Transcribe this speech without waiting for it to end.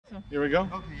Here we go.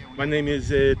 My name is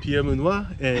Pierre Munois,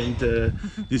 and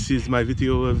this is my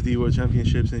video of the World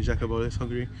Championships in Jakabszallas,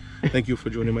 Hungary. Thank you for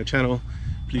joining my channel.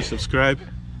 Please subscribe.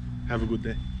 Have a good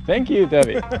day. Thank you,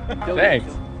 David.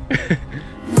 Thanks.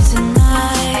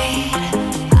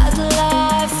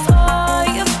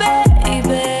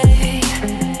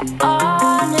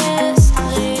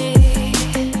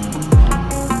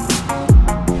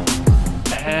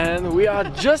 And we are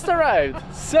just arrived.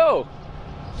 So,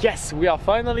 yes, we are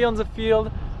finally on the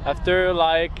field after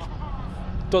like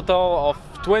total of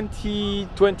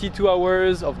 22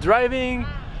 hours of driving.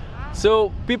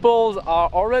 So people are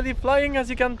already flying, as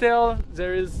you can tell.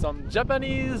 There is some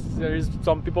Japanese, there is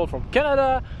some people from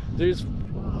Canada, there is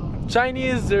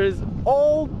Chinese, there is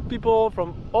all people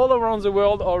from all around the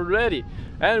world already.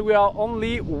 And we are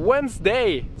only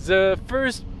Wednesday. The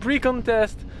first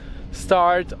pre-contest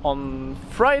start on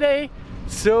Friday.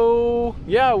 So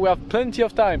yeah, we have plenty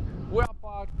of time. We are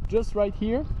parked just right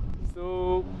here.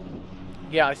 So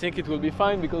yeah, I think it will be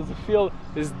fine because the field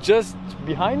is just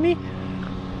behind me.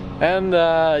 And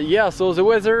yeah, so the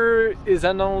weather is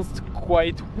announced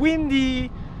quite windy,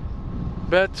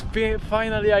 but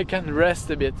finally I can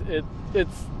rest a bit.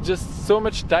 It's just so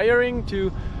much tiring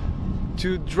to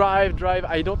drive.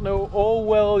 I don't know how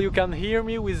well you can hear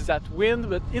me with that wind,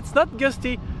 but it's not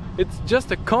gusty. It's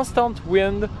just a constant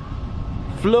wind,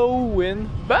 flow wind,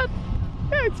 but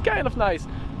yeah, it's kind of nice.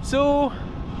 So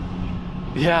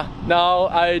yeah, now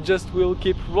I just will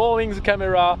keep rolling the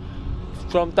camera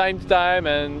from time to time,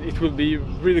 and it will be a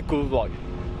really cool vlog.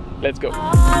 Let's go.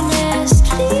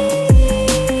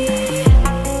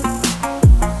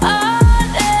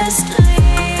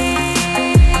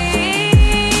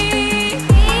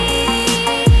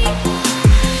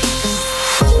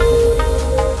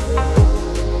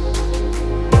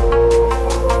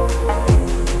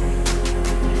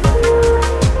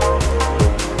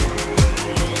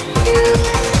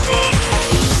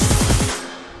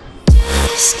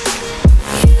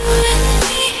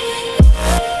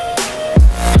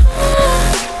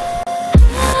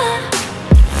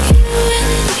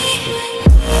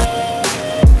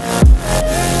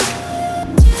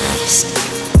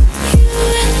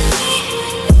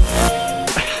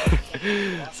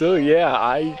 So yeah,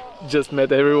 I just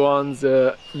met everyone.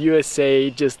 The USA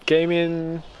just came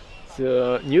in,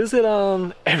 the New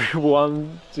Zealand,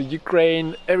 everyone, the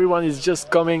Ukraine, everyone is just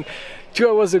coming. 2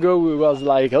 hours ago we was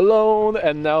like alone,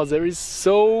 and now there is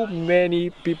so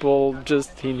many people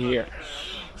just in here.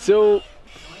 So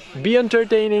be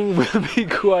entertaining will be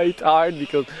quite hard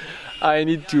because I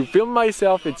need to film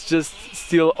myself. It's just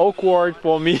still awkward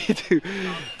for me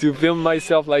to film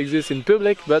myself like this in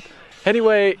public, but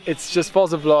anyway, it's just for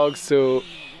the vlog, so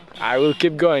I will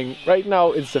keep going. Right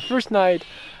now it's the first night.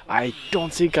 I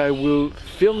don't think I will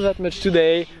film that much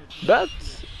today, but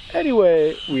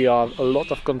anyway, we have a lot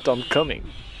of content coming.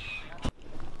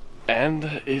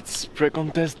 And it's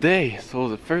pre-contest day, so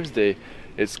the first day.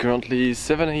 It's currently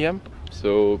 7 AM,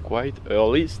 so quite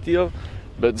early still,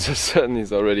 but the sun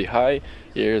is already high.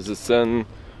 Here the sun,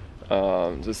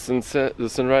 the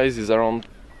sunrise is around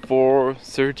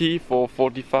 4:30,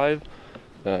 4:45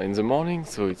 in the morning,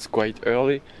 so it's quite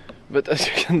early. But as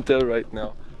you can tell right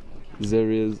now,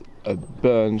 there is a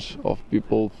bunch of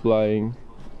people flying.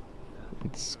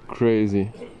 It's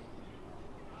crazy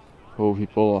how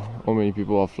many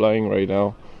people are flying right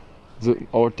now.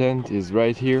 Our tent is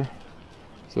right here,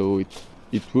 so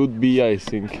it would be, I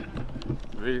think,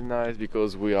 really nice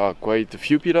because we are quite a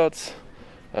few pilots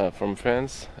from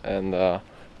France, and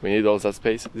we need all that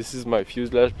space. This is my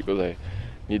fuselage because I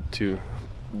need to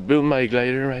build my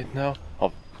glider right now,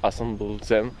 or assemble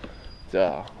them. They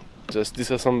are just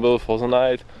disassembled for the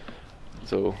night,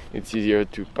 so it's easier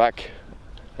to pack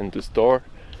and to store.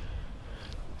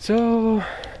 So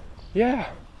yeah,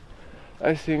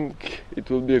 I think it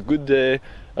will be a good day.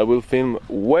 I will film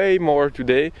way more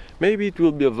today. Maybe it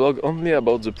will be a vlog only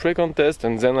about the pre-contest,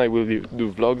 and then I will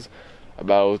do vlogs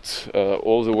about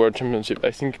all the World Championship.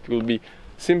 I think it will be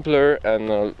simpler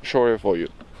and shorter for you.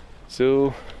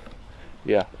 So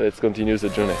yeah, let's continue the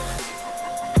journey.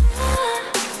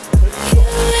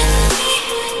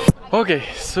 Okay,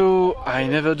 so I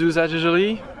never do that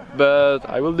usually, but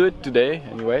I will do it today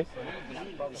anyway.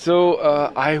 So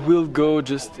I will go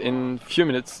just in few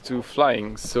minutes to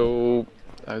flying. So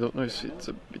I don't know if it's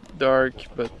a bit dark,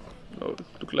 but no, it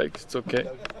looks like it's okay.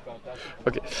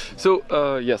 Okay, so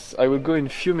yes, I will go in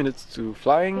few minutes to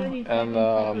flying, and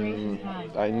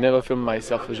I never film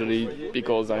myself usually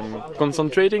because I'm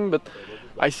concentrating, but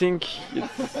I think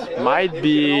it might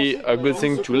be a good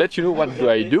thing to let you know what do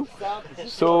I do.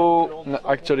 So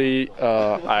actually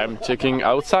I'm checking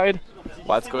outside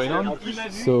what's going on.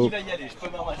 So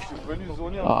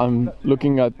I'm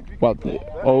looking at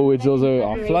how each other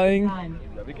are flying,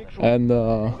 and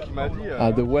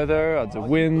at the weather, at the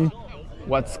wind,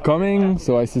 what's coming.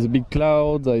 So I see the big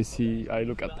clouds, I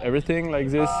look at everything like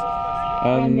this,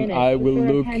 and I will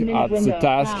look at the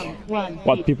task,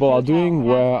 what people are doing,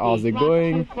 where are they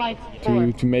going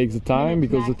to make the time,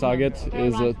 because the target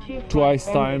is twice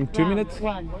time 2 minutes.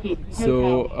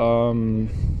 So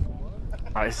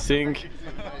I think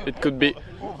it could be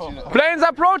planes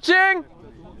approaching,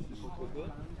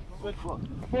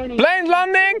 planes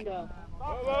landing,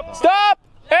 stop,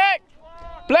 hey,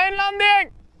 plane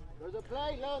landing. There's a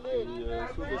plane landing!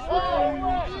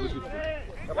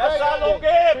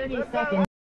 30 seconds.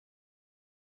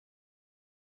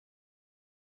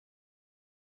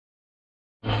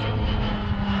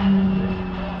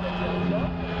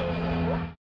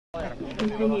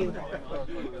 Continue.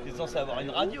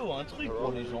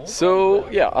 So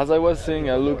yeah, as I was saying,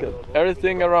 I look at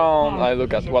everything around, I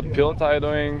look at what pilots are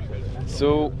doing.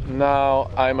 So now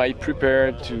I might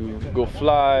prepare to go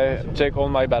fly, check all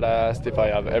my ballast, if I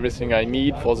have everything I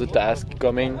need for the task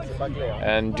coming,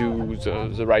 and do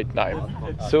the right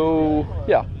time. So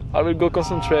yeah, I will go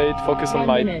concentrate, focus on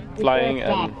my flying,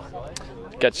 and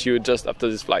catch you just after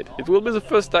this flight. It will be the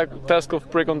first task of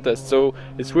pre-contest, so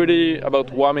it's really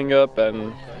about warming up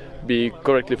and be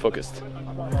correctly focused.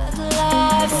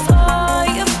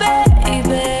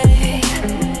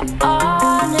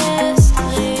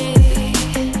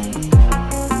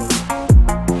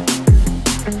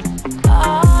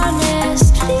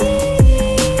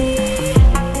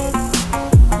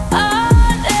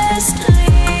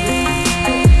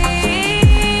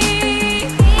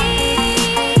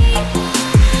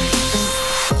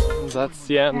 That's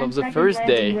the end of the first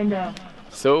day.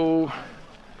 So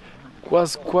it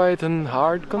was quite a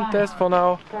hard contest for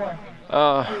now.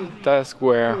 Task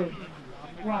where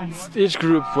each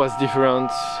group was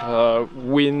different.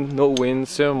 Wind, no wind,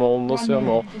 thermal, no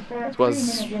thermal. It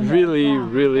was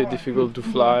really difficult to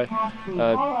fly.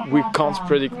 We can't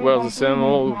predict where the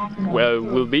thermal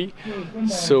will be.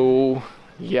 So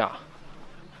yeah,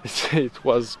 it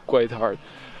was quite hard.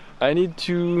 I need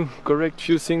to correct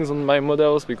few things on my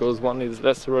models because one is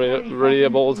less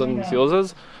reliable than the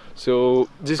others. So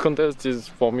this contest is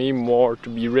for me more to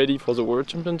be ready for the World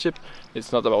Championship.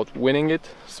 It's not about winning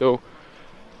it. So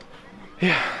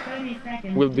yeah,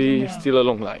 will be still a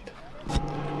long night.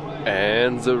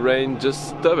 And the rain just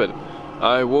stopped.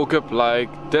 I woke up like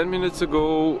 10 minutes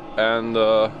ago, and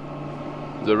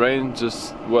the rain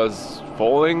just was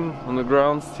falling on the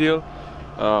ground still.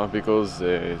 Because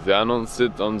they announced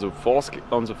it on the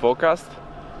forecast,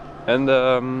 and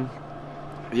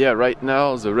yeah, right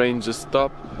now the rain just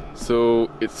stopped, so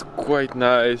it's quite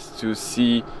nice to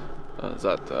see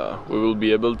that we will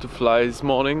be able to fly this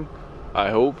morning, I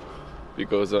hope,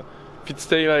 because if it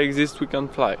stays like this we can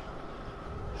fly.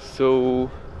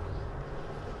 So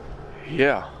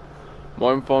yeah,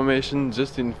 more information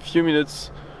just in a few minutes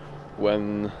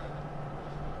when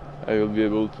I will be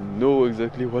able to know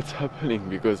exactly what's happening,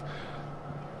 because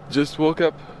just woke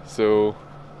up, so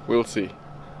we'll see.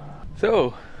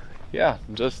 So yeah,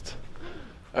 just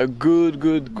a good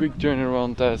quick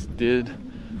turnaround task did.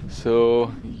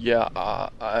 So yeah,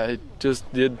 I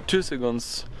just did 2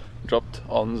 seconds dropped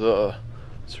on the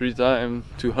 3 times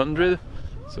 200,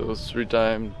 so 3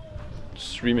 times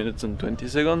 3 minutes and 20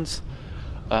 seconds,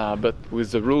 but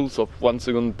with the rules of 1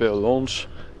 second per launch,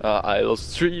 I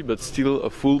lost 3, but still a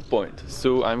full point,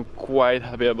 so I'm quite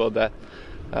happy about that.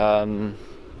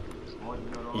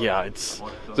 Yeah,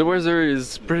 the weather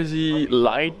is pretty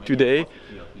light today.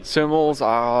 Thermals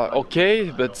are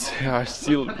okay, but they are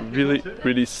still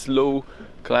really slow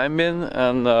climbing,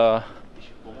 and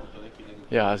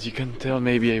yeah, as you can tell,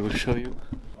 maybe I will show you.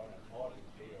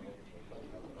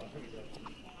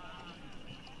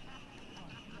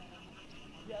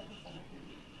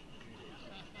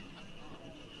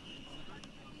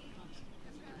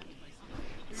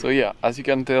 So yeah, as you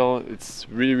can tell, it's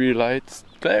really light.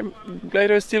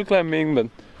 Glider is still climbing, but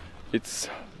it's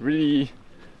really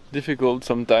difficult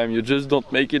sometimes. You just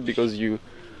don't make it because you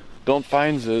don't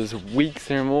find the weak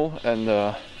thermal,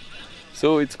 and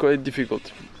so it's quite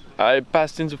difficult. I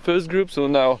passed in the first group, so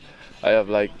now I have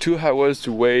like 2 hours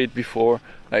to wait before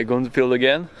I go on the field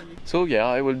again. So yeah,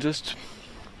 I will just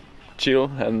chill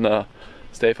and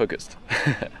stay focused.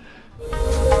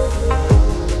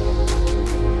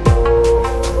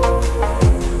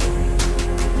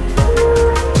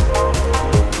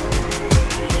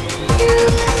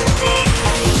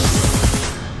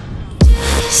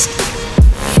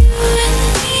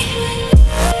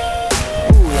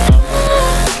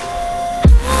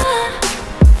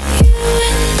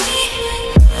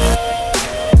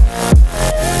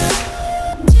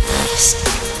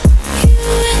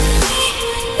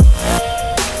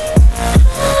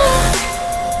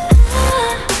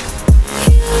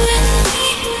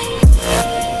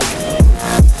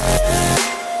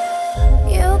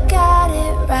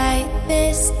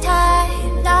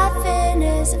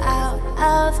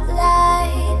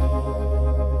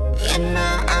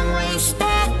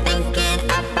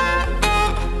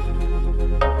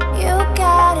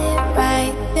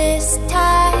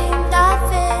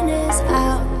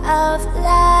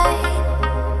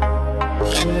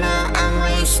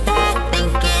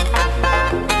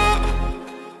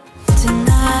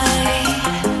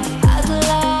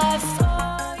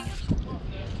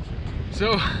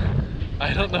 So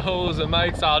I don't know how the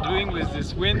mics are doing with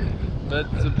this wind,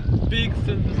 but the big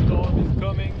thunderstorm is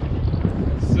coming.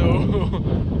 So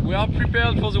we are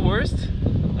prepared for the worst.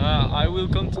 I will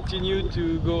continue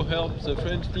to go help the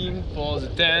French team for the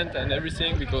tent and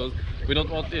everything because we don't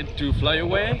want it to fly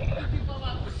away.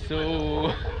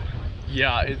 So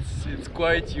yeah, it's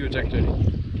quite huge actually.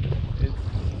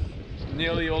 It's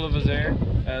nearly all over there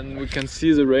and we can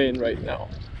see the rain right now.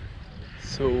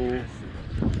 So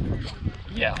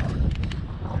yeah.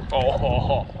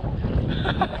 Oh.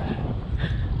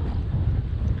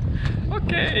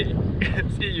 Okay,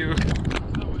 see you.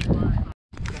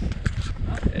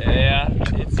 Yeah,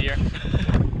 it's here.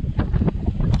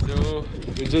 So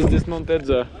we just dismounted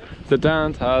the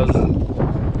tent. As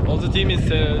all the team is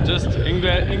just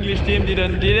English team did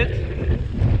it.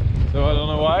 So I don't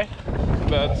know why,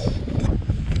 but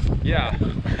yeah.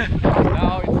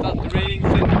 Now it starts raining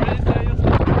very seriously.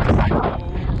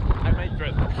 So I might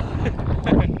dread.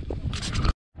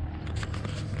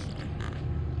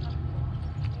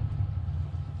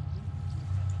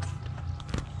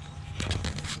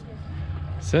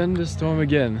 Thunderstorm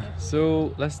again.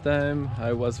 So last time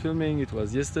I was filming, it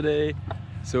was yesterday.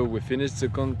 So we finished the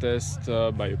contest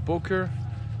by a poker,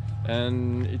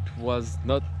 and it was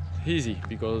not easy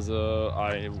because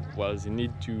I was in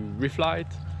need to reflight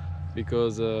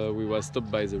because we was stopped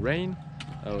by the rain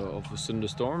of a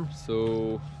thunderstorm.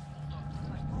 So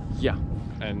yeah,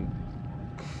 and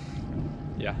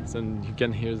yeah, then you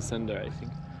can hear the thunder, I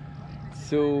think.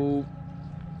 So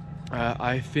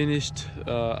I finished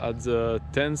at the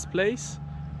 10th place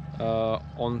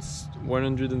on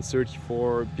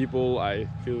 134 people. I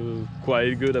feel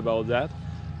quite good about that.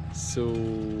 So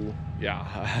yeah,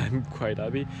 I'm quite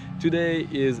happy. Today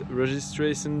is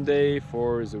registration day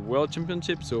for the World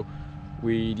Championship, so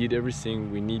we did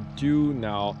everything we need to.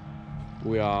 Now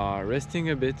we are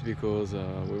resting a bit because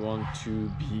we want to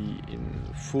be in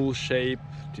full shape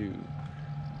to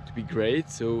be great.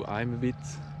 So I'm a bit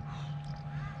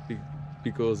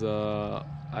because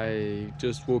I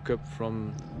just woke up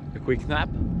from a quick nap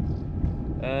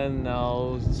and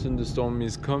now the thunderstorm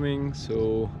is coming,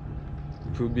 so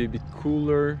it will be a bit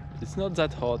cooler. It's not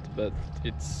that hot, but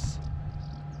it's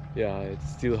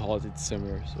still hot. It's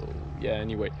summer, so yeah,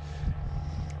 anyway.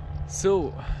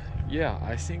 So yeah,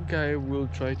 I think I will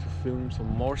try to film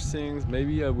some more things.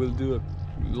 Maybe I will do a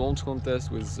launch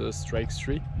contest with Strikes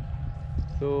 3.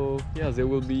 So yeah, there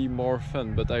will be more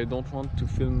fun, but I don't want to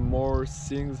film more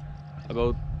things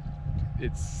about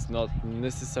it's not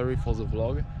necessary for the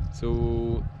vlog.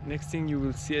 So next thing you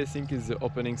will see, I think, is the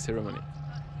opening ceremony.